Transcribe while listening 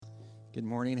Good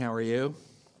morning. How are you?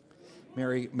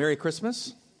 Merry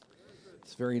Christmas.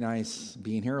 It's very nice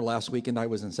being here. Last weekend I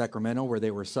was in Sacramento where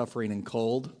they were suffering in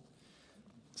cold.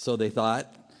 So they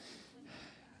thought.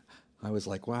 I was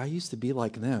like, wow, I used to be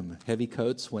like them. Heavy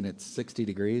coats when it's 60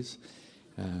 degrees.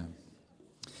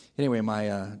 Anyway,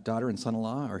 my daughter and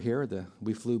son-in-law are here.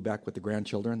 We flew back with the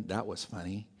grandchildren. That was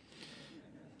funny.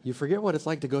 You forget what it's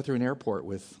like to go through an airport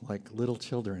with like little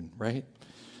children, right?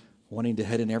 Wanting to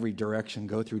head in every direction,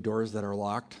 go through doors that are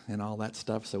locked and all that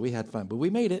stuff. So we had fun. But we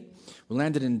made it. We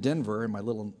landed in Denver, and my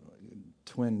little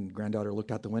twin granddaughter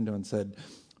looked out the window and said,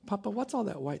 Papa, what's all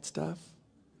that white stuff?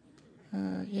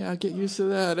 Yeah, get used to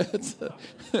that.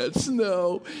 It's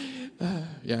snow.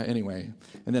 Anyway.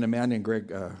 And then Amanda and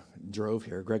Greg drove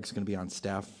here. Greg's going to be on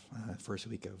staff first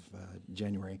week of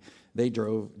January. They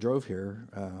drove here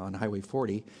on Highway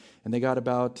 40, and they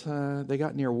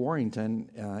got near Warrington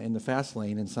in the fast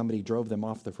lane, and somebody drove them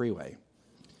off the freeway.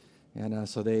 And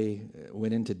so they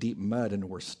went into deep mud and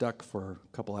were stuck for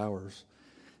a couple hours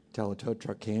until a tow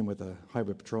truck came with a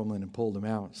highway patrolman and pulled them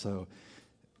out. So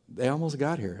they almost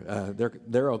got here.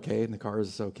 They're okay, and the car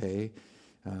is okay.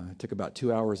 It took about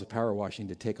 2 hours of power washing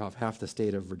to take off half the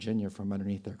state of Virginia from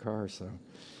underneath their car. So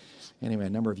anyway, a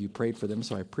number of you prayed for them,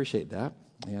 so I appreciate that.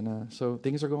 And so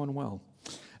things are going well.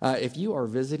 If you are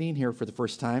visiting here for the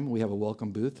first time, we have a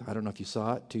welcome booth. I don't know if you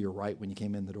saw it to your right when you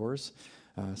came in the doors.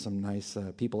 Some nice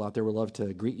people out there would love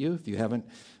to greet you. If you haven't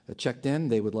checked in,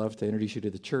 they would love to introduce you to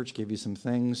the church, give you some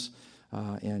things,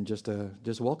 and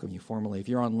just welcome you formally. If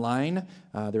you're online,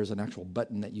 there's an actual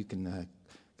button that you can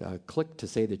click to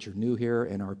say that you're new here,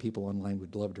 and our people online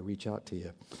would love to reach out to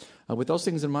you. With those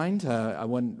things in mind, I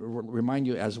want to remind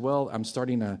you as well, I'm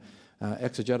starting a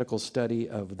exegetical study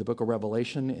of the book of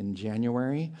Revelation in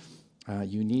January.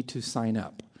 You need to sign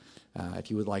up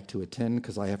if you would like to attend,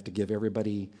 because I have to give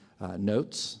everybody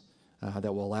notes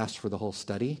that will last for the whole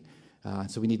study.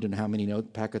 So we need to know how many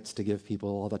note packets to give people,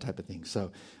 all that type of thing.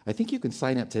 So I think you can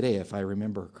sign up today if I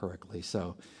remember correctly.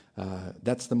 So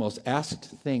that's the most asked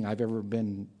thing I've ever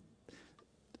been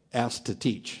asked to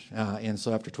teach. And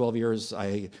so after 12 years,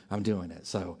 I'm doing it.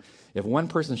 So if one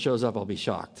person shows up, I'll be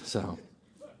shocked. So,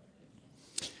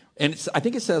 and I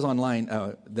think it says online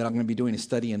that I'm going to be doing a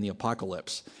study in the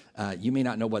apocalypse. You may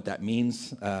not know what that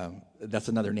means. That's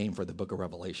another name for the book of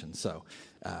Revelation. So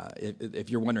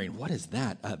if you're wondering, what is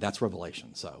that? That's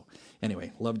Revelation. So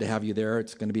anyway, love to have you there.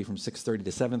 It's going to be from 6:30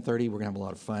 to 7:30. We're going to have a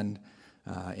lot of fun.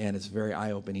 And it's a very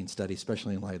eye-opening study,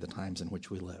 especially in light of the times in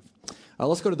which we live.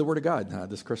 Let's go to the Word of God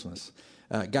this Christmas.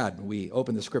 God, we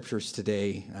open the Scriptures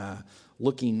today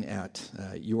looking at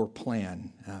your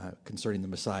plan concerning the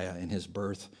Messiah and his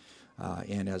birth.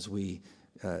 And as we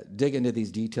dig into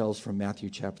these details from Matthew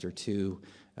chapter 2,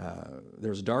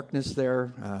 there's darkness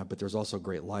there, but there's also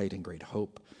great light and great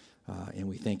hope. And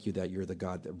we thank you that you're the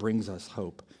God that brings us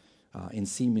hope in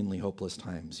seemingly hopeless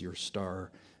times. Your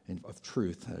star of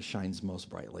truth shines most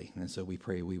brightly. And so we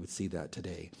pray we would see that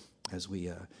today as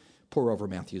we pour over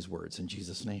Matthew's words. In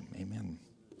Jesus' name, amen.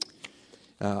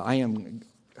 I am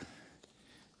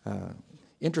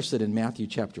interested in Matthew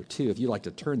chapter 2. If you'd like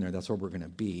to turn there, that's where we're going to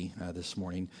be this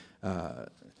morning.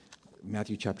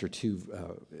 Matthew chapter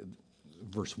 2,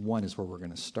 verse 1 is where we're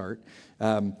going to start.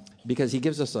 Because he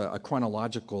gives us a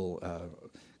chronological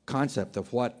concept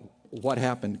of what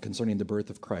happened concerning the birth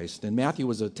of Christ. And Matthew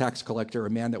was a tax collector, a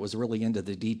man that was really into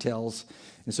the details.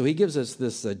 And so he gives us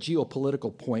this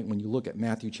geopolitical point when you look at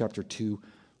Matthew chapter 2,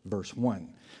 verse 1.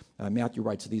 Matthew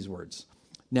writes these words.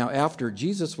 Now after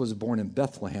Jesus was born in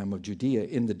Bethlehem of Judea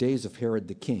in the days of Herod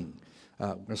the king.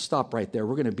 We're going to stop right there.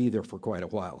 We're going to be there for quite a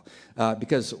while.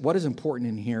 Because what is important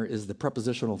in here is the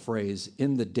prepositional phrase,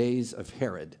 in the days of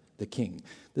Herod the king.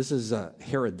 This is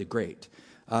Herod the Great.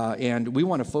 And we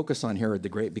want to focus on Herod the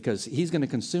Great because he's going to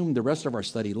consume the rest of our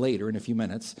study later in a few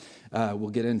minutes. We'll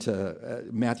get into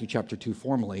Matthew chapter 2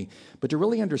 formally. But to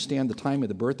really understand the time of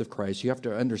the birth of Christ, you have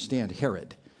to understand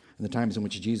Herod and the times in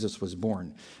which Jesus was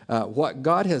born. What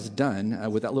God has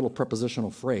done with that little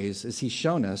prepositional phrase is he's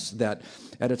shown us that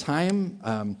at a time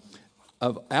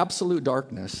of absolute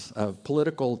darkness, of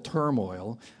political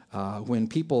turmoil, when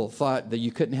people thought that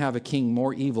you couldn't have a king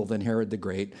more evil than Herod the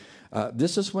Great,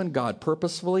 this is when God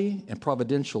purposefully and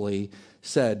providentially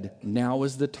said, now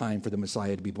is the time for the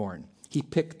Messiah to be born. He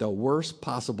picked the worst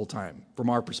possible time from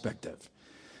our perspective.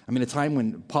 I mean, a time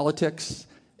when politics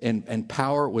and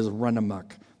power was run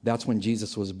amok. That's when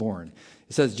Jesus was born.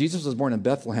 It says Jesus was born in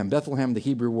Bethlehem. Bethlehem, the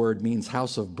Hebrew word, means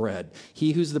house of bread.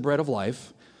 He who's the bread of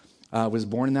life was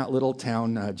born in that little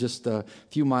town just a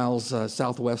few miles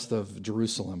southwest of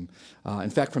Jerusalem.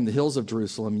 In fact, from the hills of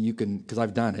Jerusalem, you can, because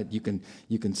I've done it, you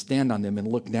can stand on them and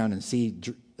look down and see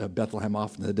Bethlehem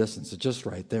off in the distance. It's just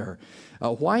right there.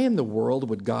 Why in the world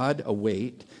would God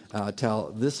await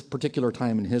till this particular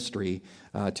time in history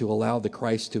to allow the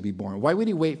Christ to be born? Why would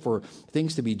he wait for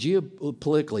things to be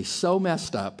geopolitically so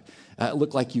messed up, it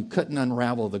looked like you couldn't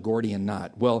unravel the Gordian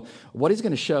knot? Well, what he's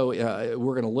going to show,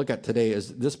 we're going to look at today,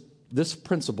 is this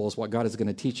principle is what God is going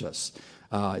to teach us.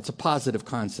 It's a positive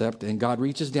concept, and God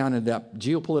reaches down into that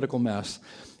geopolitical mess,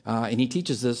 and he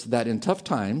teaches us that in tough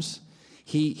times,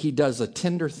 he does a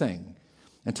tender thing.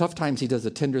 In tough times, he does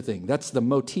a tender thing. That's the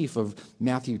motif of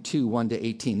Matthew 2,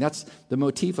 1-18. That's the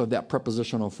motif of that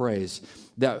prepositional phrase.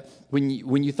 That when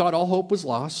you thought all hope was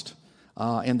lost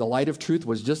and the light of truth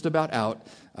was just about out,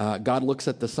 God looks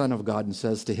at the Son of God and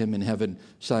says to him in heaven,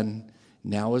 "Son,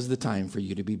 now is the time for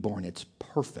you to be born." It's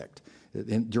perfect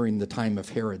during the time of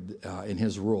Herod in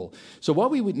his rule. So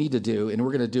what we would need to do, and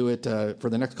we're going to do it for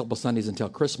the next couple of Sundays until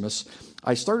Christmas,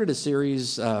 I started a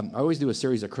series, I always do a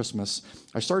series at Christmas.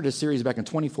 I started a series back in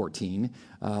 2014.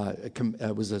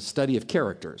 It was a study of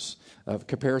characters, of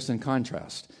comparison and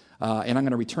contrast. And I'm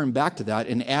going to return back to that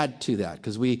and add to that,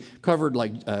 because we covered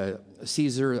like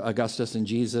Caesar, Augustus, and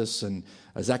Jesus, and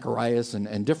Zacharias,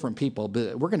 and different people.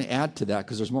 But we're going to add to that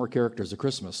because there's more characters at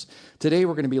Christmas. Today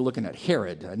we're going to be looking at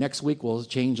Herod. Next week we'll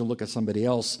change and look at somebody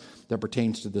else that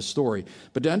pertains to this story.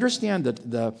 But to understand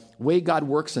the way God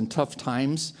works in tough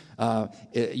times,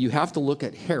 you have to look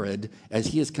at Herod as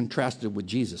he is contrasted with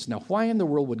Jesus. Now, why in the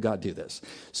world would God do this?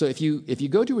 So if you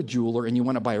go to a jeweler and you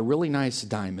want to buy a really nice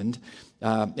diamond,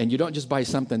 and you don't just buy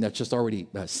something that's just already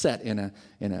set in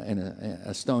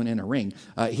a stone in a ring.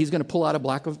 He's going to pull out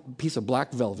a piece of black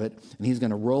velvet, and he's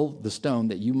going to roll the stone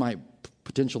that you might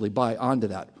potentially buy onto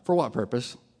that. For what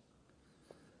purpose?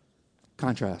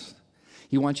 Contrast.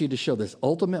 He wants you to show this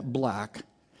ultimate black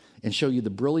and show you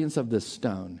the brilliance of this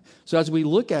stone. So as we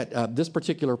look at this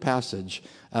particular passage,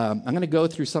 I'm going to go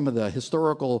through some of the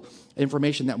historical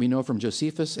information that we know from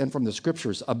Josephus and from the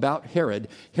scriptures about Herod.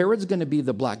 Herod's going to be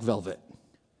the black velvet.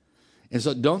 And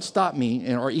so don't stop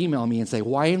me or email me and say,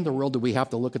 why in the world do we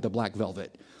have to look at the black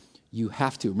velvet? You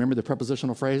have to. Remember the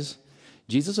prepositional phrase?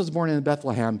 Jesus was born in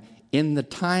Bethlehem in the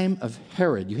time of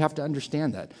Herod. You have to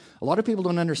understand that. A lot of people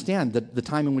don't understand the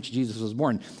time in which Jesus was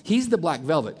born. He's the black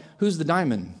velvet. Who's the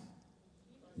diamond?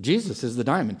 Jesus is the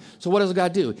diamond. So what does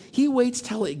God do? He waits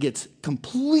till it gets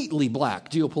completely black,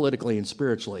 geopolitically and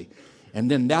spiritually. And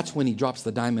then that's when he drops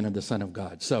the diamond of the Son of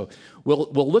God. So we'll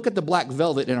look at the black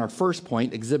velvet in our first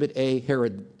point, Exhibit A,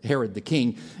 Herod the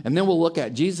king. And then we'll look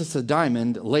at Jesus the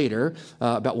diamond later.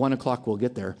 About 1 o'clock we'll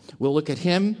get there. We'll look at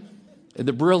him,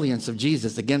 the brilliance of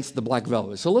Jesus against the black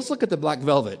velvet. So let's look at the black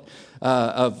velvet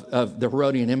of the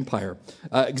Herodian Empire.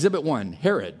 Exhibit 1,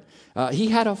 Herod. He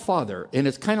had a father, and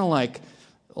it's kind of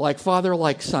like father,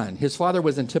 like son. His father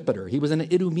was Antipater. He was an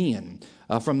Idumean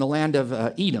from the land of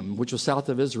Edom, which was south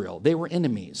of Israel. They were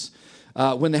enemies.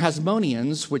 When the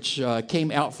Hasmoneans, which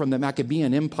came out from the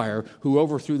Maccabean Empire, who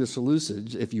overthrew the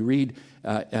Seleucids, if you read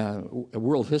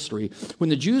world history, when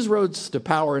the Jews rose to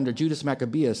power under Judas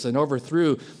Maccabeus and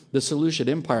overthrew the Seleucid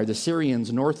Empire, the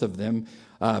Syrians north of them,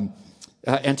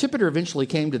 Antipater eventually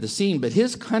came to the scene, but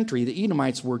his country, the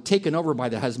Edomites, were taken over by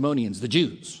the Hasmoneans, the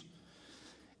Jews.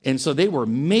 And so they were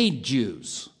made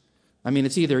Jews. I mean,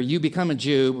 it's either you become a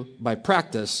Jew by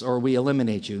practice or we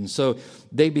eliminate you. And so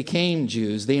they became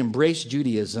Jews. They embraced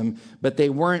Judaism, but they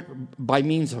weren't, by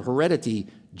means of heredity,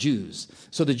 Jews.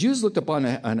 So the Jews looked upon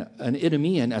an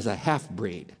Idumean as a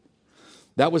half-breed.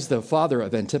 That was the father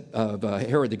of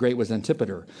Herod the Great, was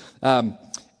Antipater.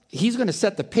 He's going to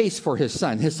set the pace for his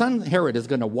son. His son Herod is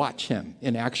going to watch him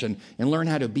in action and learn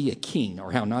how to be a king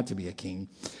or how not to be a king.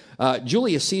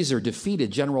 Julius Caesar defeated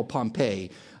General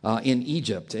Pompey in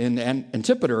Egypt. And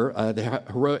Antipater,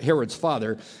 Herod's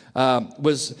father,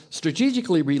 was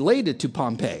strategically related to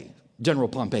Pompey, General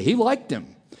Pompey. He liked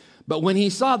him. But when he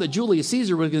saw that Julius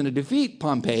Caesar was going to defeat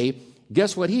Pompey,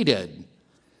 guess what he did?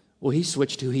 Well, he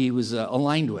switched to who he was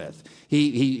aligned with.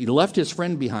 He left his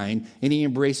friend behind, and he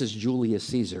embraces Julius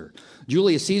Caesar.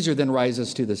 Julius Caesar then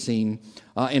rises to the scene.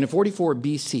 And in 44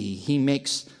 BC, he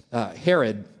makes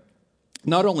Herod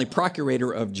not only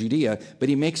procurator of Judea, but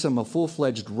he makes him a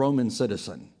full-fledged Roman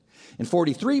citizen. In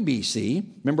 43 BC,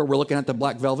 remember we're looking at the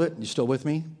black velvet? You still with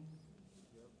me?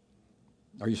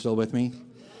 Are you still with me?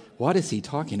 What is he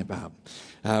talking about?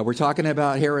 We're talking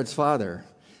about Herod's father,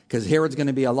 because Herod's going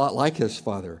to be a lot like his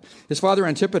father. His father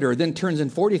Antipater then turns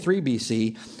in 43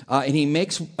 BC, and he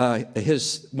makes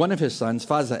one of his sons,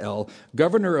 Phasael,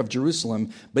 governor of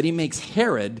Jerusalem, but he makes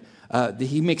Herod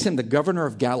he makes him the governor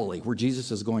of Galilee, where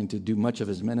Jesus is going to do much of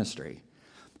his ministry.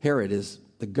 Herod is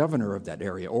the governor of that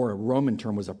area, or a Roman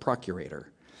term was a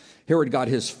procurator. Herod got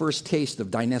his first taste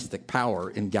of dynastic power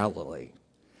in Galilee.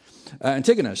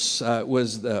 Antigonus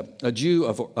was a Jew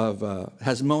of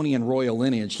Hasmonean royal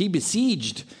lineage. He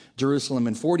besieged Jerusalem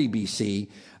in 40 BC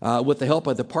with the help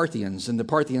of the Parthians. And the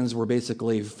Parthians were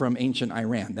basically from ancient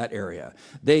Iran, that area.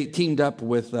 They teamed up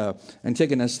with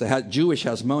Antigonus, the Jewish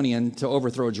Hasmonean, to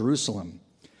overthrow Jerusalem.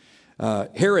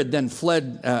 Herod then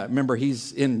fled. Remember,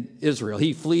 he's in Israel.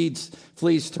 He flees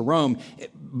to Rome,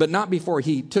 but not before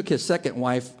he took his second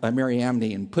wife,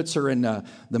 Mariamne, and puts her in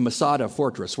the Masada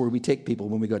fortress, where we take people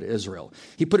when we go to Israel.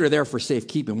 He put her there for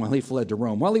safekeeping while he fled to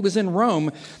Rome. While he was in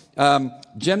Rome,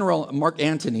 General Mark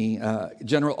Antony,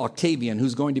 General Octavian,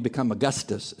 who's going to become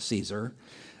Augustus Caesar,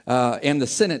 and the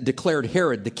Senate declared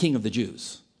Herod the king of the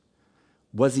Jews.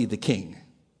 Was he the king?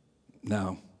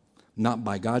 No. Not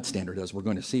by God's standard, as we're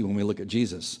going to see when we look at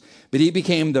Jesus. But he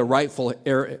became the rightful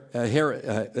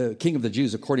king of the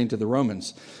Jews, according to the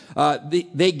Romans.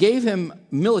 They gave him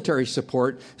military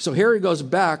support, so Herod goes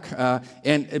back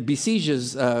and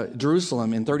besieges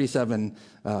Jerusalem in 37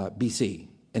 BC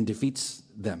and defeats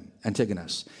them,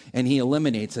 Antigonus. And he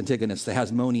eliminates Antigonus, the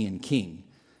Hasmonean king,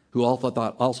 who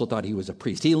also thought he was a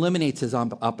priest. He eliminates his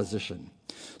opposition.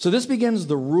 So this begins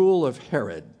the rule of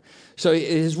Herod. So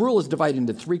his rule is divided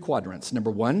into three quadrants.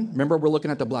 Number one, remember we're looking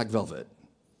at the black velvet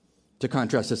to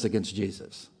contrast this against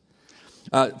Jesus.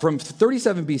 From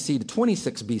 37 BC to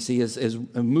 26 BC is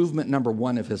movement number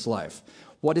one of his life.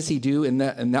 What does he do in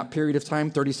that period of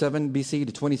time, 37 BC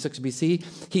to 26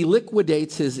 BC? He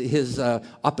liquidates his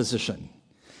opposition.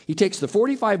 He takes the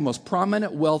 45 most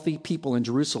prominent, wealthy people in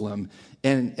Jerusalem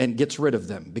and gets rid of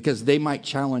them because they might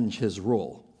challenge his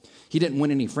rule. He didn't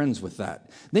win any friends with that.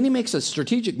 Then he makes a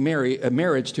strategic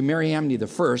marriage to Mariamne I,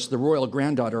 the royal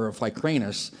granddaughter of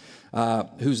Hyrcanus,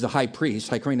 who's the high priest,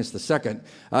 Hyrcanus II,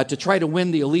 to try to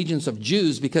win the allegiance of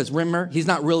Jews because, remember, he's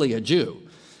not really a Jew.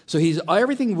 So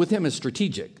everything with him is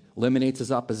strategic. Eliminates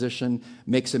his opposition,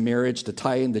 makes a marriage to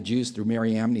tie in the Jews through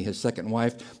Mariamne, his second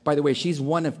wife. By the way, she's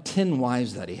one of 10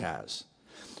 wives that he has.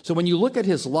 So when you look at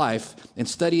his life and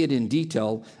study it in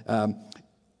detail,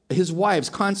 his wives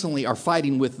constantly are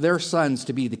fighting with their sons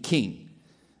to be the king.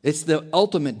 It's the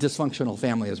ultimate dysfunctional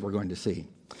family, as we're going to see.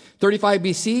 35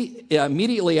 BC,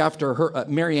 immediately after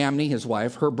Mariamne, his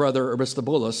wife, her brother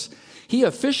Aristobulus, he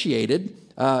officiated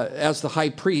as the high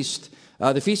priest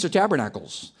the Feast of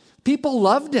Tabernacles. People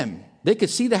loved him. They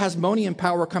could see the Hasmonean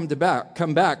power come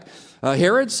back.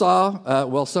 Herod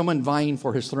saw, someone vying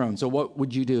for his throne. So what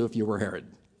would you do if you were Herod?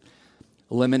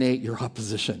 Eliminate your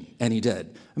opposition. And he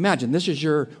did. Imagine, this is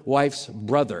your wife's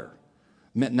brother.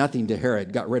 Meant nothing to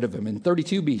Herod. Got rid of him. In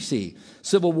 32 BC,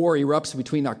 civil war erupts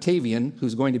between Octavian,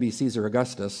 who's going to be Caesar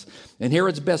Augustus, and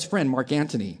Herod's best friend, Mark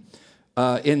Antony.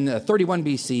 In 31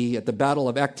 BC, at the Battle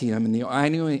of Actium in the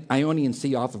Ionian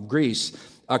Sea off of Greece,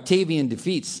 Octavian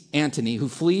defeats Antony, who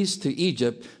flees to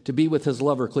Egypt to be with his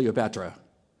lover Cleopatra.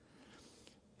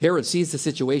 Herod sees the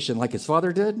situation like his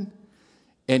father did,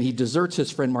 and he deserts his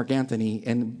friend Mark Antony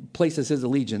and places his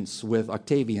allegiance with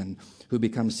Octavian, who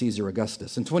becomes Caesar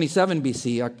Augustus. In 27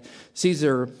 BC,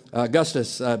 Caesar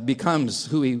Augustus becomes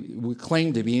who he would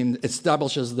claim to be and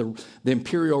establishes the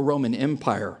imperial Roman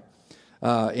Empire.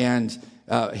 And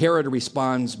Herod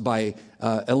responds by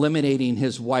eliminating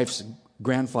his wife's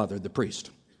grandfather, the priest,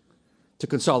 to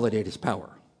consolidate his power.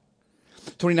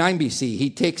 29 BC, he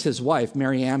takes his wife,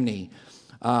 Mariamne,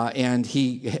 and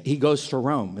he goes to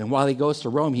Rome. And while he goes to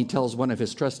Rome, he tells one of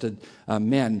his trusted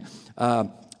men,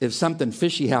 if something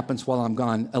fishy happens while I'm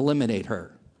gone, eliminate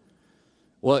her.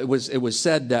 Well, it was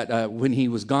said that when he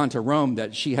was gone to Rome,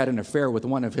 that she had an affair with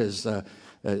one of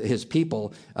his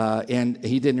people, and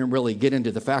he didn't really get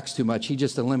into the facts too much. He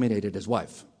just eliminated his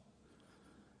wife.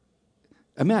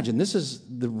 Imagine, this is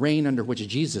the reign under which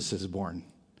Jesus is born.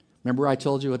 Remember I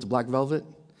told you it's black velvet?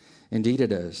 Indeed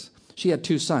it is. She had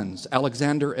two sons,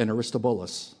 Alexander and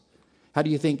Aristobulus. How do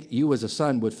you think you as a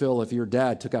son would feel if your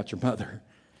dad took out your mother?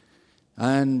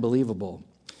 Unbelievable.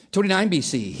 29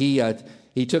 BC,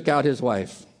 he took out his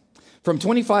wife. From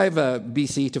 25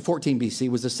 BC to 14 BC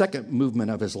was the second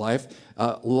movement of his life.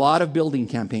 A lot of building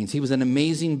campaigns. He was an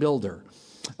amazing builder.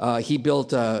 He built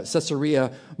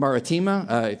Caesarea Maritima.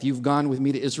 If you've gone with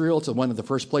me to Israel, it's one of the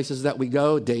first places that we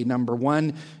go. Day number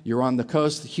one, you're on the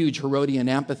coast, huge Herodian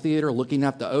amphitheater looking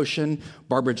at the ocean.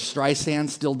 Barbara Streisand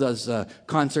still does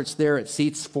concerts there. It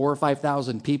seats 4,000 or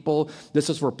 5,000 people. This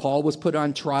is where Paul was put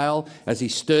on trial as he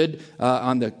stood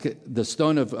on the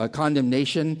stone of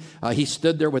condemnation. He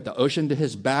stood there with the ocean to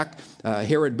his back.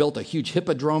 Herod built a huge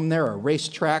hippodrome there, a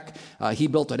racetrack. He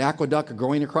built an aqueduct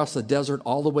going across the desert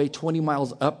all the way 20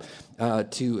 miles up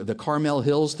to the Carmel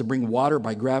Hills to bring water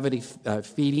by gravity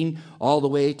feeding all the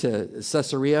way to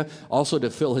Caesarea, also to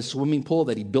fill his swimming pool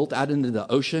that he built out into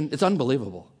the ocean. It's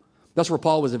unbelievable. That's where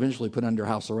Paul was eventually put under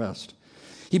house arrest.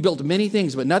 He built many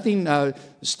things, but nothing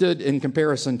stood in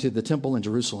comparison to the temple in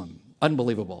Jerusalem.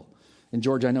 Unbelievable. And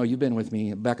George, I know you've been with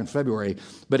me back in February,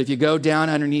 but if you go down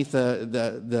underneath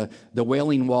the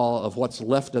Wailing Wall of what's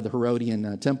left of the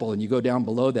Herodian temple, and you go down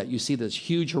below that, you see these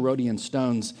huge Herodian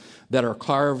stones that are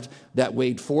carved that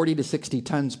weighed 40 to 60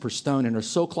 tons per stone and are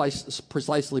so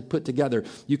precisely put together,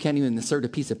 you can't even insert a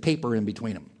piece of paper in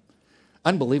between them.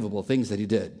 Unbelievable things that he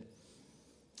did.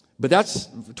 But that's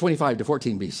 25 to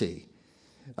 14 BC.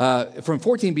 From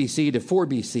 14 BC to 4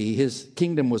 BC, his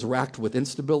kingdom was racked with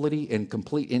instability and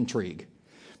complete intrigue.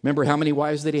 Remember, how many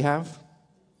wives did he have?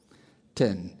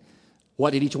 10.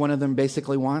 What did each one of them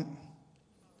basically want?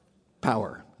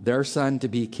 Power. Their son to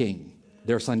be king.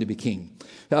 Their son to be king.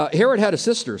 Herod had a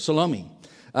sister, Salome.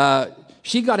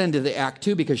 She got into the act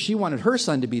too because she wanted her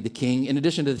son to be the king, in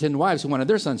addition to the 10 wives who wanted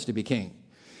their sons to be king.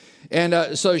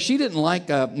 And so she didn't like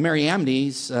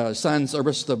Mariamne's sons,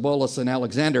 Aristobulus and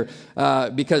Alexander,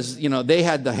 because, they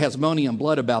had the Hasmonean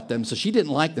blood about them. So she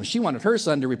didn't like them. She wanted her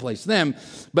son to replace them.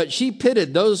 But she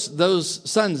pitted those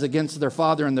sons against their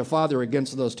father and their father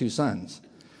against those two sons.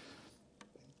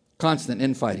 Constant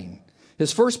infighting.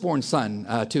 His firstborn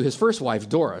son to his first wife,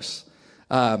 Doris,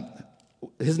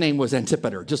 his name was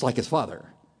Antipater, just like his father.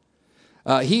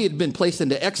 He had been placed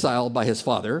into exile by his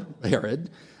father, Herod.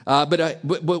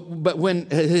 But when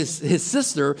his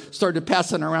sister started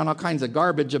passing around all kinds of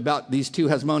garbage about these two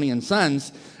Hasmonean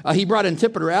sons, he brought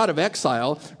Antipater out of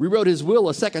exile, rewrote his will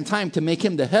a second time to make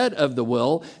him the head of the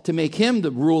will, to make him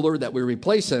the ruler that would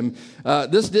replace him.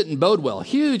 This didn't bode well.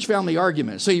 Huge family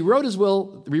argument. So he wrote his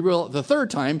will, rewrote it the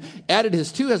third time, added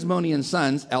his two Hasmonean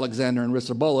sons, Alexander and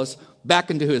Aristobulus,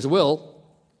 back into his will.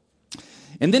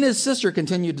 And then his sister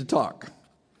continued to talk.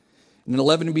 In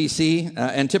 11 BC,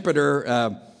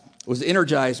 Antipater was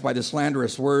energized by the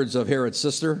slanderous words of Herod's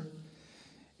sister.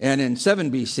 And in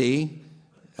 7 BC,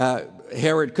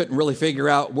 Herod couldn't really figure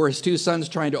out were his two sons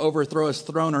trying to overthrow his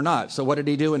throne or not. So what did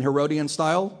he do in Herodian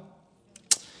style?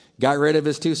 Got rid of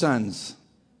his two sons.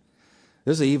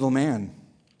 This is an evil man.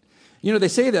 They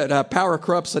say that power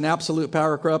corrupts and absolute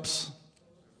power corrupts.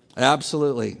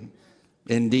 Absolutely.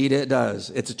 Indeed it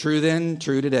does. It's true then,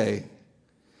 true today.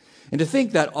 And to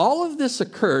think that all of this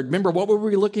occurred, remember what were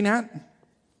we looking at?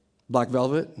 Black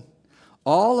velvet.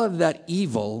 All of that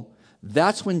evil,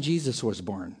 that's when Jesus was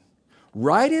born.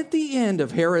 Right at the end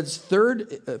of Herod's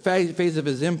third phase of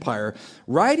his empire,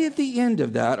 right at the end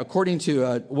of that, according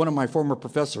to one of my former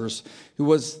professors,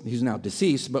 he's now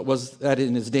deceased, but was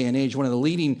in his day and age one of the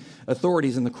leading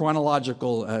authorities in the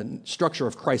chronological structure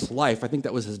of Christ's life. I think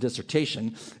that was his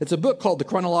dissertation. It's a book called The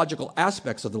Chronological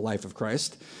Aspects of the Life of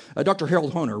Christ. Dr.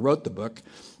 Harold Hoehner wrote the book.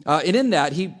 And in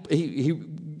that, he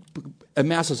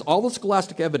amasses all the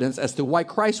scholastic evidence as to why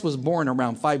Christ was born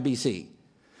around 5 BC.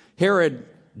 Herod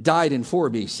died in 4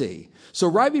 BC. So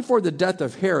right before the death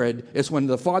of Herod is when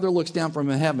the Father looks down from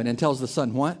heaven and tells the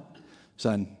Son, what?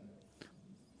 Son,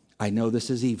 I know this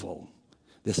is evil.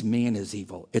 This man is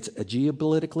evil. It's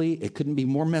geopolitically, it couldn't be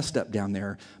more messed up down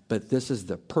there, but this is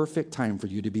the perfect time for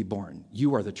you to be born.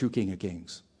 You are the true King of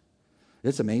Kings.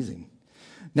 It's amazing.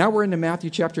 Now we're into Matthew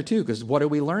chapter 2, because what do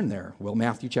we learn there? Well,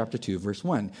 Matthew chapter 2, verse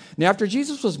 1. Now after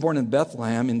Jesus was born in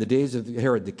Bethlehem in the days of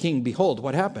Herod the king, behold,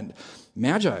 what happened?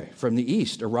 Magi from the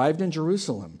east arrived in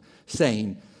Jerusalem,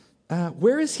 saying,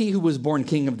 where is he who was born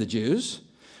king of the Jews?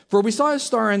 For we saw his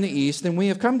star in the east, and we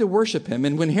have come to worship him.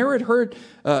 And when Herod Herod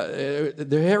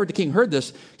the king heard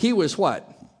this, he was what?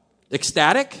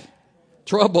 Ecstatic?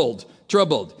 Troubled.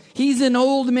 He's an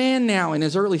old man now in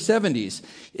his early 70s.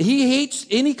 He hates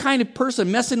any kind of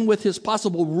person messing with his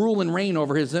possible rule and reign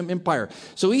over his empire.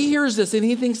 So he hears this and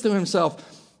he thinks to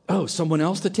himself, oh, someone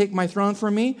else to take my throne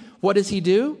from me? What does he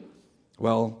do?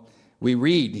 Well, we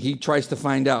read, he tries to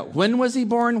find out. When was he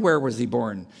born? Where was he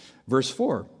born? Verse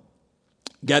 4.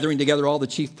 Gathering together all the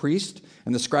chief priests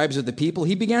and the scribes of the people,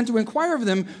 he began to inquire of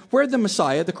them where the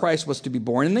Messiah, the Christ, was to be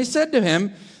born. And they said to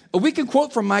him, we can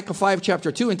quote from Micah 5,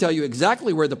 chapter 2 and tell you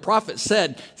exactly where the prophet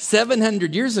said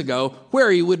 700 years ago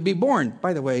where he would be born.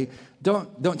 By the way,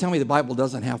 don't tell me the Bible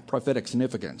doesn't have prophetic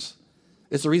significance.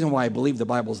 It's the reason why I believe the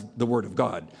Bible's the Word of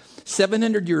God.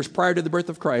 700 years prior to the birth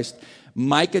of Christ,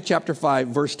 Micah chapter 5,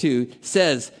 verse 2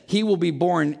 says he will be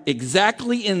born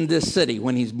exactly in this city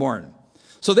when he's born.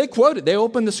 So they quoted, they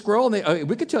opened the scroll, and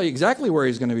we could tell you exactly where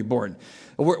he's going to be born.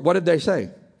 What did they say?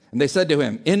 And they said to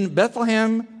him, in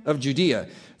Bethlehem of Judea,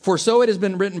 for so it has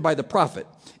been written by the prophet.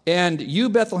 And you,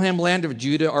 Bethlehem, land of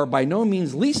Judah, are by no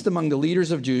means least among the leaders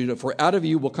of Judah, for out of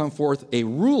you will come forth a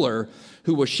ruler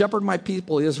who will shepherd my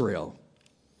people Israel.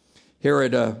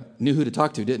 Herod knew who to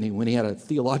talk to, didn't he, when he had a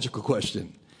theological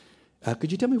question.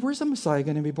 could you tell me where's the Messiah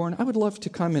going to be born? I would love to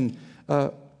come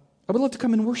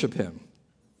and worship him.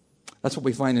 That's what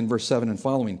we find in verse 7 and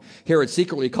following. Herod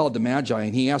secretly called the Magi,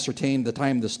 and he ascertained the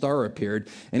time the star appeared,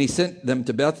 and he sent them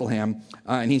to Bethlehem.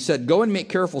 And he said, go and make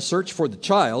careful search for the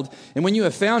child, and when you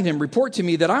have found him, report to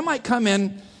me that I might come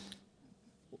in.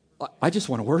 I just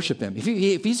want to worship him. If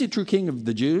he's the true king of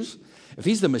the Jews, if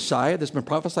he's the Messiah that's been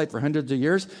prophesied for hundreds of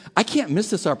years, I can't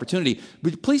miss this opportunity.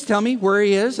 But please tell me where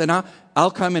he is, and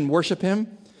I'll come and worship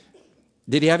him.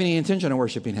 Did he have any intention of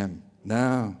worshiping him?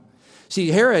 No. See,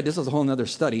 Herod, this is a whole other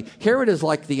study. Herod is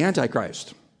like the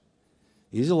Antichrist.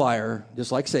 He's a liar,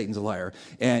 just like Satan's a liar.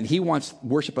 And he wants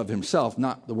worship of himself,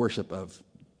 not the worship of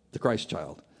the Christ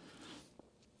child.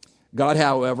 God,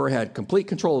 however, had complete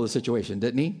control of the situation,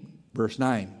 didn't he? Verse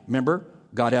 9. Remember,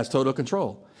 God has total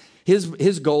control.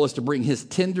 His goal is to bring his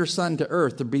tender son to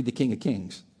earth to be the King of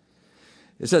Kings.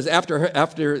 It says, having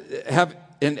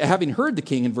heard the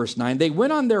king in verse 9, they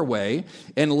went on their way,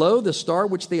 and lo, the star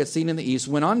which they had seen in the east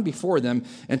went on before them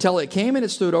until it came and it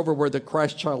stood over where the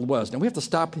Christ child was. Now, we have to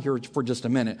stop here for just a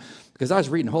minute, because I was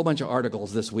reading a whole bunch of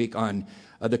articles this week on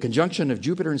the conjunction of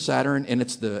Jupiter and Saturn, and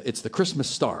it's the Christmas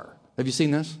star. Have you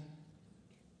seen this?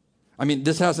 I mean,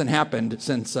 this hasn't happened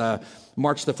since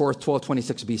March the 4th,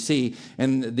 1226 BC,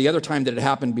 and the other time that it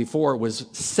happened before was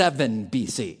 7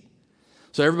 BC.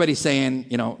 So everybody's saying,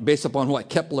 based upon what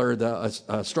Kepler, the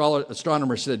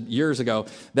astronomer, said years ago,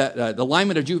 that the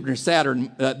alignment of Jupiter and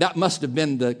Saturn, that must have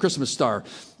been the Christmas star.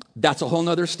 That's a whole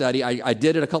other study. I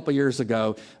did it a couple years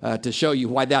ago to show you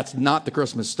why that's not the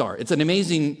Christmas star. It's an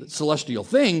amazing celestial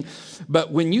thing,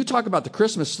 but when you talk about the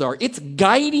Christmas star, it's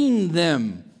guiding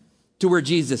them to where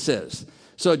Jesus is.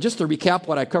 So just to recap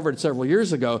what I covered several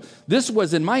years ago, this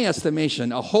was, in my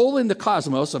estimation, a hole in the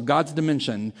cosmos of God's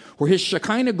dimension where his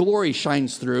Shekinah glory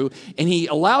shines through, and he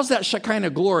allows that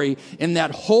Shekinah glory in that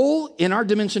hole in our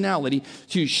dimensionality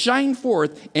to shine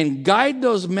forth and guide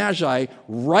those Magi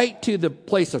right to the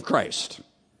place of Christ.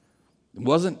 It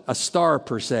wasn't a star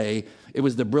per se. It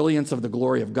was the brilliance of the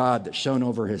glory of God that shone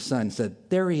over his son, said,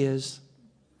 there he is.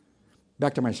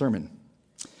 Back to my sermon.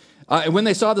 And when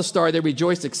they saw the star, they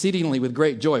rejoiced exceedingly with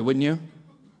great joy, wouldn't you?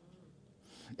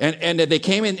 And they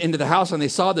came into the house and they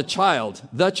saw the child,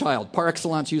 par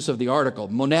excellence use of the article,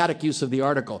 monadic use of the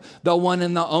article, the one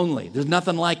and the only. There's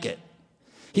nothing like it.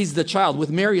 He's the child with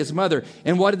Mary, his mother.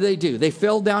 And what did they do? They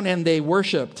fell down and they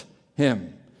worshiped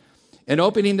him. And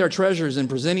opening their treasures and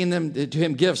presenting them to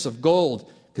him gifts of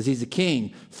gold, because he's a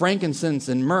king, frankincense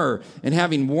and myrrh. And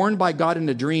having warned by God in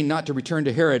a dream not to return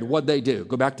to Herod, what'd they do?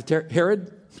 Go back to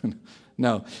Herod?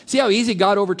 No. See how easy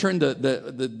God overturned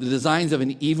the designs of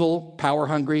an evil,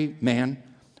 power-hungry man,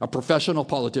 a professional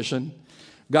politician.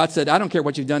 God said, I don't care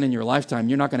what you've done in your lifetime,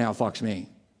 you're not going to outfox me.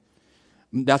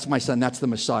 That's my son, that's the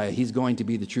Messiah. He's going to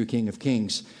be the true King of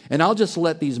Kings. And I'll just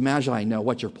let these Magi know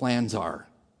what your plans are.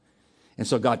 And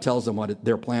so God tells them what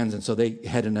their plans, and so they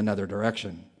head in another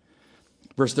direction.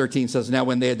 Verse 13 says, now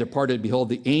when they had departed,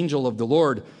 behold, an angel of the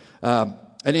Lord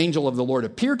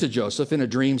appeared to Joseph in a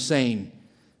dream, saying,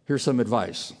 here's some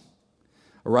advice.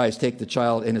 Arise, take the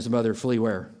child and his mother, flee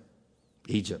where?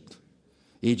 Egypt.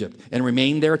 And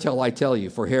remain there till I tell you,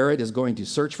 for Herod is going to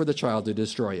search for the child to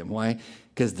destroy him. Why?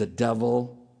 Because the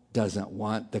devil doesn't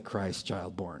want the Christ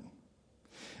child born.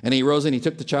 And he rose and he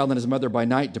took the child and his mother by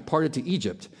night, departed to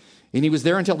Egypt. And he was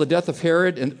there until the death of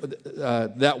Herod, and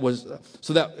that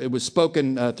it was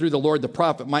spoken through the Lord the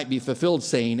prophet might be fulfilled,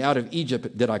 saying, out of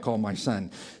Egypt did I call my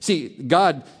son. See,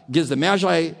 God gives the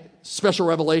Magi special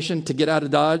revelation to get out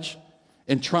of Dodge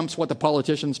and trumps what the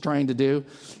politician's trying to do.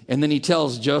 And then he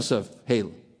tells Joseph, hey,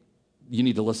 you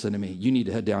need to listen to me. You need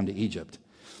to head down to Egypt.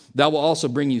 That will also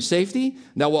bring you safety.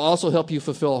 That will also help you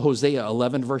fulfill Hosea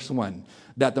 11, verse 1,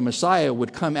 that the Messiah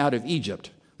would come out of Egypt.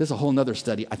 This is a whole nother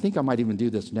study. I think I might even do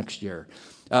this next year.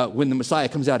 When the Messiah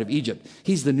comes out of Egypt,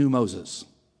 he's the new Moses.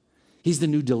 He's the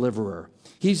new deliverer.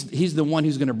 He's the one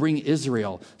who's going to bring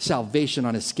Israel salvation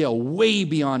on a scale way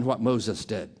beyond what Moses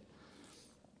did.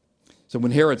 So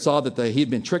when Herod saw that he'd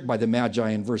been tricked by the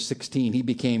Magi in verse 16, he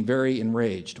became very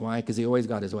enraged. Why? Because he always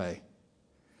got his way.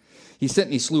 He sent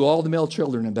and he slew all the male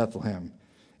children in Bethlehem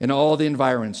and all the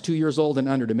environs, 2 years old and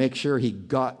under, to make sure he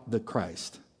got the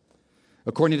Christ,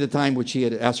 according to the time which he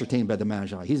had ascertained by the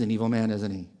Magi. He's an evil man,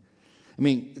 isn't he? I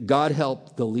mean, God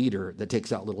help the leader that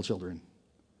takes out little children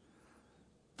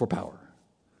for power.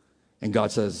 And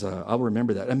God says, I'll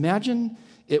remember that. Imagine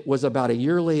it was about a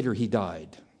year later he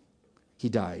died. He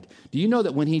died. Do you know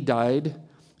that when he died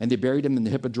and they buried him in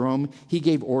the hippodrome, he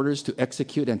gave orders to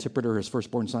execute Antipater, his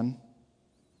firstborn son?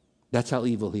 That's how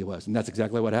evil he was. And that's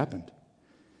exactly what happened.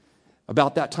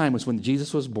 About that time was when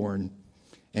Jesus was born.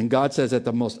 And God says at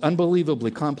the most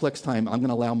unbelievably complex time, I'm going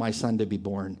to allow my son to be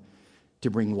born to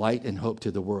bring light and hope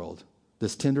to the world.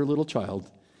 This tender little child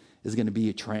is going to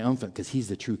be triumphant because he's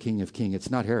the true King of Kings.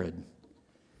 It's not Herod.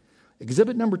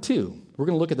 Exhibit number 2, we're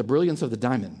going to look at the brilliance of the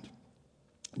diamond.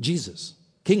 Jesus,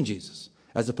 King Jesus,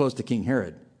 as opposed to King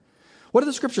Herod. What do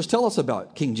the scriptures tell us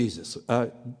about King Jesus?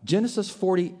 Genesis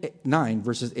 49,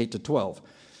 verses 8 to 12,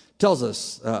 tells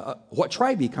us what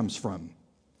tribe he comes from.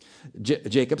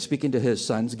 Jacob, speaking to his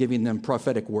sons, giving them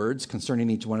prophetic words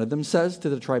concerning each one of them, says to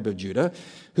the tribe of Judah,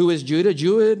 who is Judah?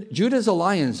 Judah is a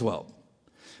lion's whelp.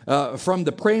 From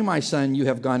the prey, my son, you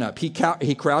have gone up.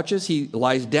 He crouches, he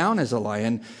lies down as a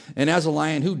lion, and as a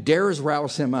lion, who dares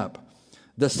rouse him up?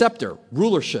 The scepter,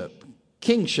 rulership,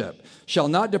 kingship, shall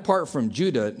not depart from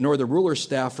Judah, nor the ruler's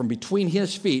staff from between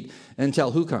his feet,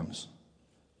 until who comes?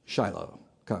 Shiloh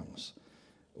comes.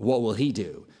 What will he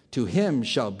do? To him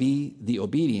shall be the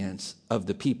obedience of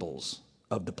the peoples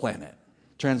of the planet.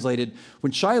 Translated,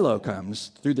 when Shiloh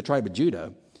comes through the tribe of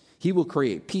Judah, he will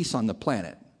create peace on the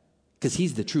planet because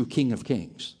he's the true King of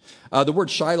Kings. The word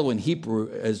Shiloh in Hebrew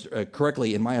is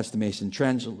correctly, in my estimation,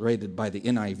 translated by the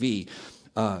NIV,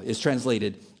 is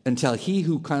translated, until he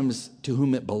who comes to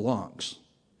whom it belongs.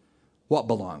 What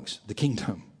belongs? The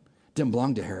kingdom. It didn't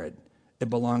belong to Herod. It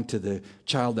belonged to the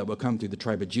child that will come through the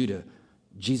tribe of Judah,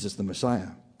 Jesus the Messiah.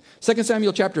 2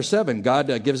 Samuel chapter 7,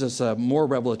 God gives us more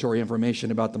revelatory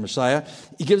information about the Messiah.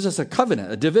 He gives us a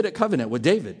covenant, a Davidic covenant with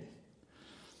David.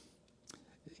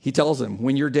 He tells him,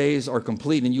 when your days are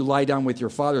complete and you lie down with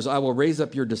your fathers, I will raise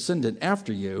up your descendant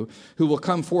after you, who will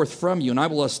come forth from you, and I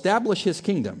will establish his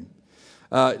kingdom.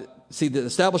 See, the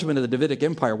establishment of the Davidic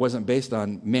Empire wasn't based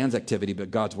on man's activity,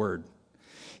 but God's word.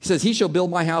 He says, he shall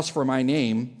build my house for my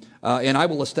name, and I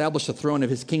will establish the throne of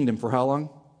his kingdom for how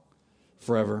long?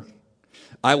 Forever.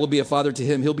 I will be a father to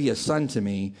him. He'll be a son to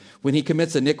me. When he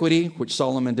commits iniquity, which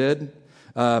Solomon did,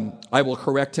 I will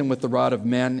correct him with the rod of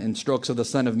men and strokes of the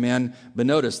Son of Man. But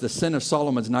notice, the sin of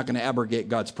Solomon is not going to abrogate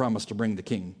God's promise to bring the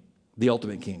king, the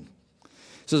ultimate king.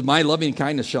 It says, my loving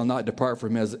kindness shall not depart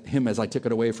from him as I took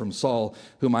it away from Saul,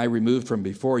 whom I removed from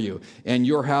before you. And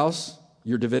your house,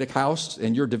 your Davidic house,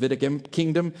 and your Davidic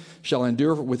kingdom shall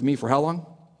endure with me for how long?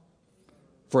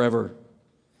 Forever.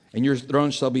 And your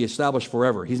throne shall be established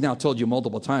forever. He's now told you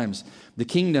multiple times, the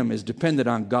kingdom is dependent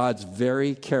on God's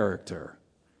very character.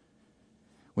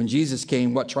 When Jesus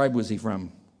came, what tribe was he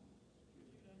from?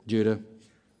 Judah.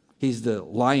 He's the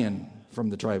lion from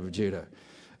the tribe of Judah.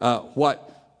 What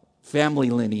family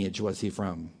lineage was he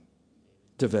from?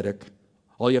 Davidic.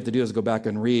 All you have to do is go back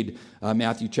and read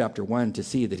Matthew chapter 1 to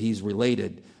see that he's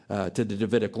related to the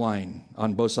Davidic line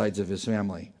on both sides of his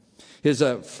family. His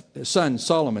son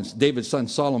Solomon, David's son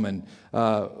Solomon,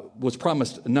 was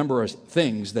promised a number of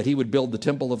things, that he would build the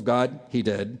temple of God. He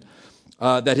did.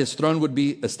 That his throne would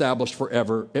be established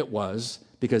forever. It was,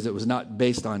 because it was not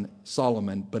based on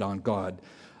Solomon, but on God.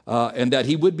 And that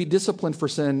he would be disciplined for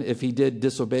sin if he did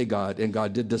disobey God, and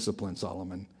God did discipline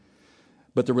Solomon.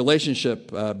 But the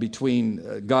relationship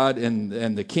between God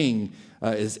and the king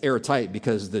is airtight,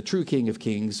 because the true King of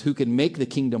Kings, who can make the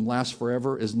kingdom last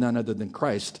forever, is none other than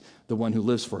Christ, the one who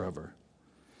lives forever.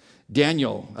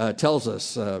 Daniel tells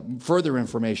us further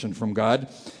information from God.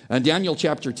 In Daniel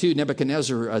chapter 2,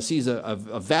 Nebuchadnezzar sees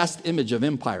a vast image of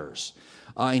empires.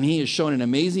 And he is shown an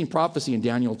amazing prophecy in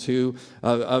Daniel 2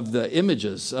 of the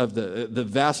images of the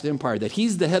vast empire, that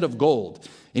he's the head of gold.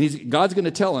 And God's going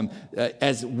to tell him,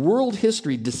 as world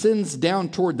history descends down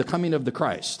toward the coming of the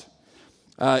Christ,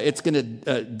 it's going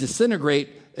to disintegrate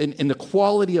in the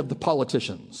quality of the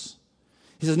politicians.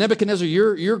 He says, Nebuchadnezzar,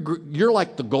 you're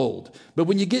like the gold. But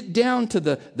when you get down to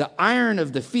the iron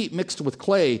of the feet mixed with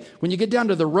clay, when you get down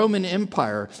to the Roman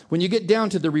Empire, when you get down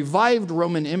to the revived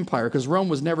Roman Empire, because Rome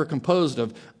was never composed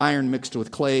of iron mixed with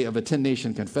clay of a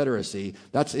 10-nation confederacy,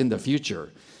 that's in the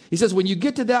future. He says, when you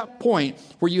get to that point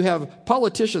where you have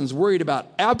politicians worried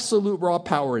about absolute raw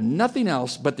power and nothing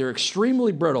else, but they're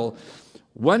extremely brittle,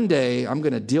 one day I'm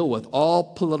going to deal with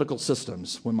all political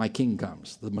systems when my king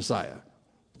comes, the Messiah.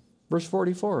 Verse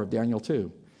 44 of Daniel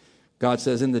 2. God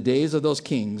says, in the days of those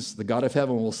kings, the God of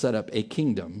heaven will set up a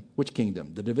kingdom. Which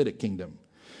kingdom? The Davidic kingdom,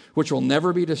 which will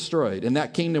never be destroyed. And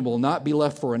that kingdom will not be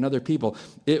left for another people.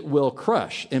 It will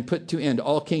crush and put to end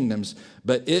all kingdoms,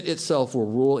 but it itself will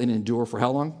rule and endure for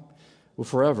how long? Well,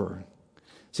 forever.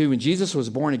 See, when Jesus was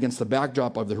born against the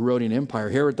backdrop of the Herodian Empire,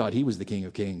 Herod thought he was the King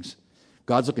of Kings.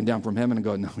 God's looking down from heaven and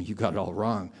going, no, you got it all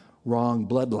wrong. Wrong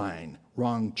bloodline,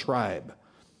 wrong tribe.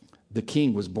 The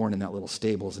king was born in that little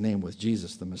stable. His name was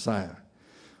Jesus, the Messiah.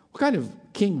 What kind of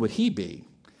king would he be?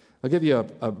 I'll give you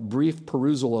a brief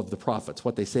perusal of the prophets,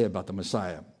 what they say about the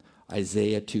Messiah.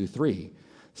 Isaiah 2:3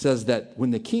 says that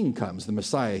when the king comes, the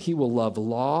Messiah, he will love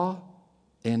law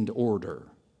and order.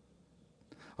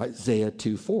 Isaiah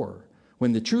 2:4.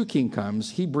 When the true king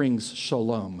comes, he brings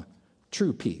shalom,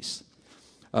 true peace.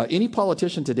 Any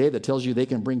politician today that tells you they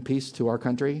can bring peace to our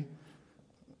country,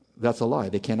 that's a lie.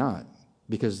 They cannot,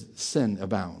 because sin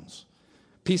abounds.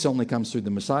 Peace only comes through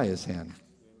the Messiah's hand.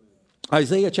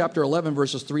 Isaiah chapter 11,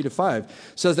 verses 3-5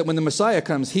 says that when the Messiah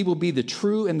comes, he will be the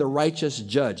true and the righteous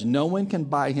judge. No one can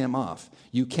buy him off.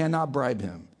 You cannot bribe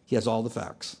him. He has all the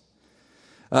facts.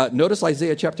 Notice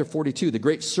Isaiah chapter 42, the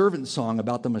great servant song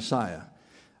about the Messiah,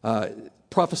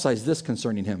 prophesies this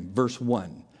concerning him. Verse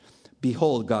 1,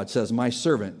 behold, God says, my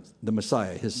servant, the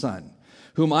Messiah, his son,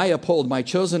 whom I uphold, my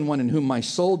chosen one in whom my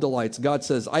soul delights. God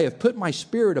says, I have put my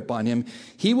spirit upon him.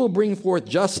 He will bring forth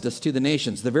justice to the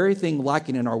nations, the very thing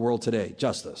lacking in our world today,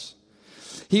 justice.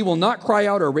 He will not cry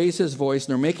out or raise his voice,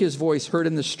 nor make his voice heard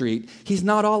in the street. He's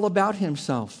not all about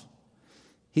himself.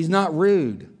 He's not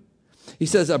rude. He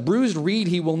says, a bruised reed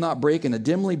he will not break, and a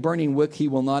dimly burning wick he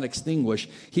will not extinguish.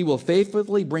 He will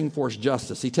faithfully bring forth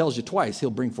justice. He tells you twice he'll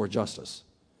bring forth justice.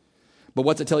 But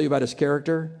what's it tell you about his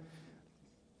character?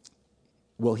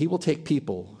 Well, he will take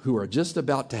people who are just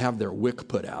about to have their wick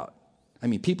put out. I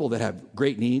mean, people that have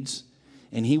great needs,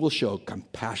 and he will show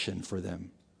compassion for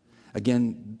them.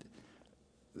 Again,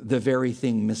 the very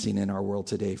thing missing in our world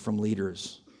today from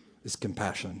leaders is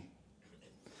compassion.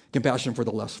 Compassion for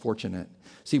the less fortunate.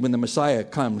 See, when the Messiah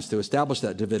comes to establish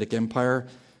that Davidic empire,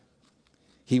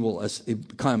 he will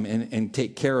come and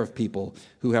take care of people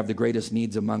who have the greatest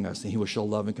needs among us, and he will show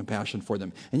love and compassion for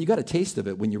them. And you got a taste of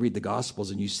it when you read the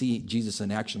Gospels and you see Jesus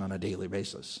in action on a daily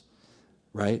basis,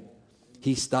 right?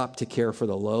 He stopped to care for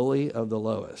the lowly of the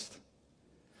lowest.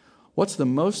 What's the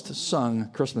most sung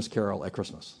Christmas carol at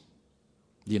Christmas?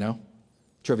 Do you know?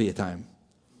 Trivia time.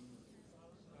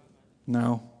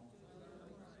 No.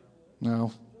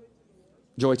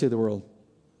 Joy to the world.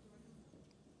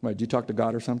 What, did you talk to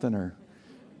God or something? Or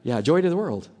yeah, joy to the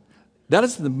world. That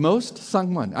is the most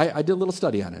sung one. I did a little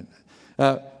study on it.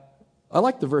 I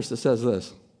like the verse that says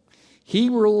this. He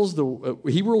rules the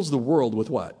world with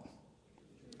what?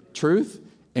 Truth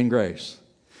and grace.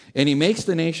 And he makes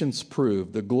the nations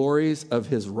prove the glories of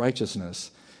his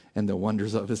righteousness and the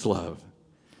wonders of his love.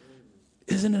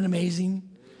 Isn't it amazing?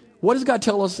 What does God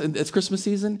tell us it's Christmas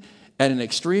season? At an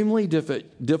extremely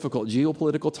difficult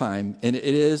geopolitical time, and it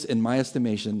is, in my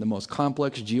estimation, the most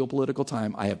complex geopolitical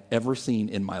time I have ever seen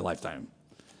in my lifetime.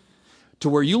 To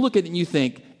where you look at it and you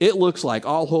think, it looks like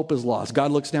all hope is lost.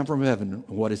 God looks down from heaven,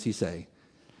 and what does he say?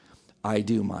 I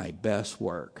do my best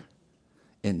work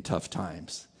in tough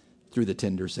times through the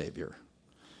tender Savior.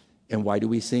 And why do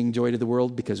we sing joy to the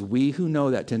world? Because we who know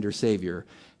that tender Savior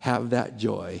have that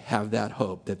joy, have that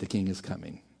hope that the King is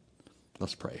coming.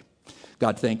 Let's pray.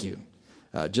 God, thank you.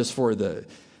 Just for the,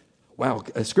 wow,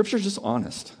 Scripture's just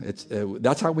honest.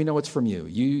 That's how we know it's from you.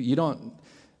 You don't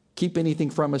keep anything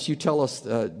from us. You tell us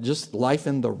just life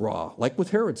in the raw, like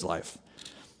with Herod's life.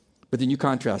 But then you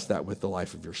contrast that with the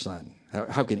life of your son.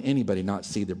 How can anybody not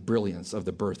see the brilliance of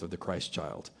the birth of the Christ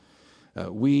child?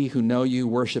 We who know you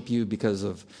worship you because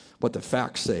of what the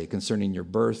facts say concerning your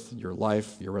birth, your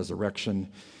life, your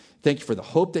resurrection. Thank you for the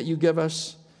hope that you give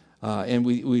us. And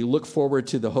we look forward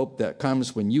to the hope that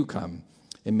comes when you come.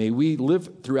 And may we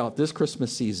live throughout this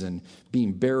Christmas season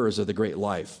being bearers of the great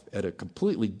life at a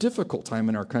completely difficult time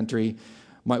in our country.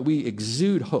 Might we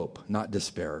exude hope, not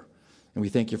despair. And we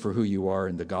thank you for who you are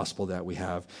and the gospel that we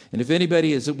have. And if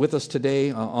anybody is with us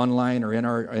today online or in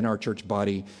our church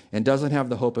body and doesn't have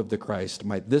the hope of the Christ,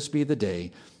 might this be the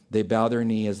day they bow their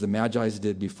knee as the Magi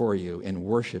did before you and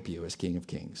worship you as King of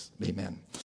Kings. Amen.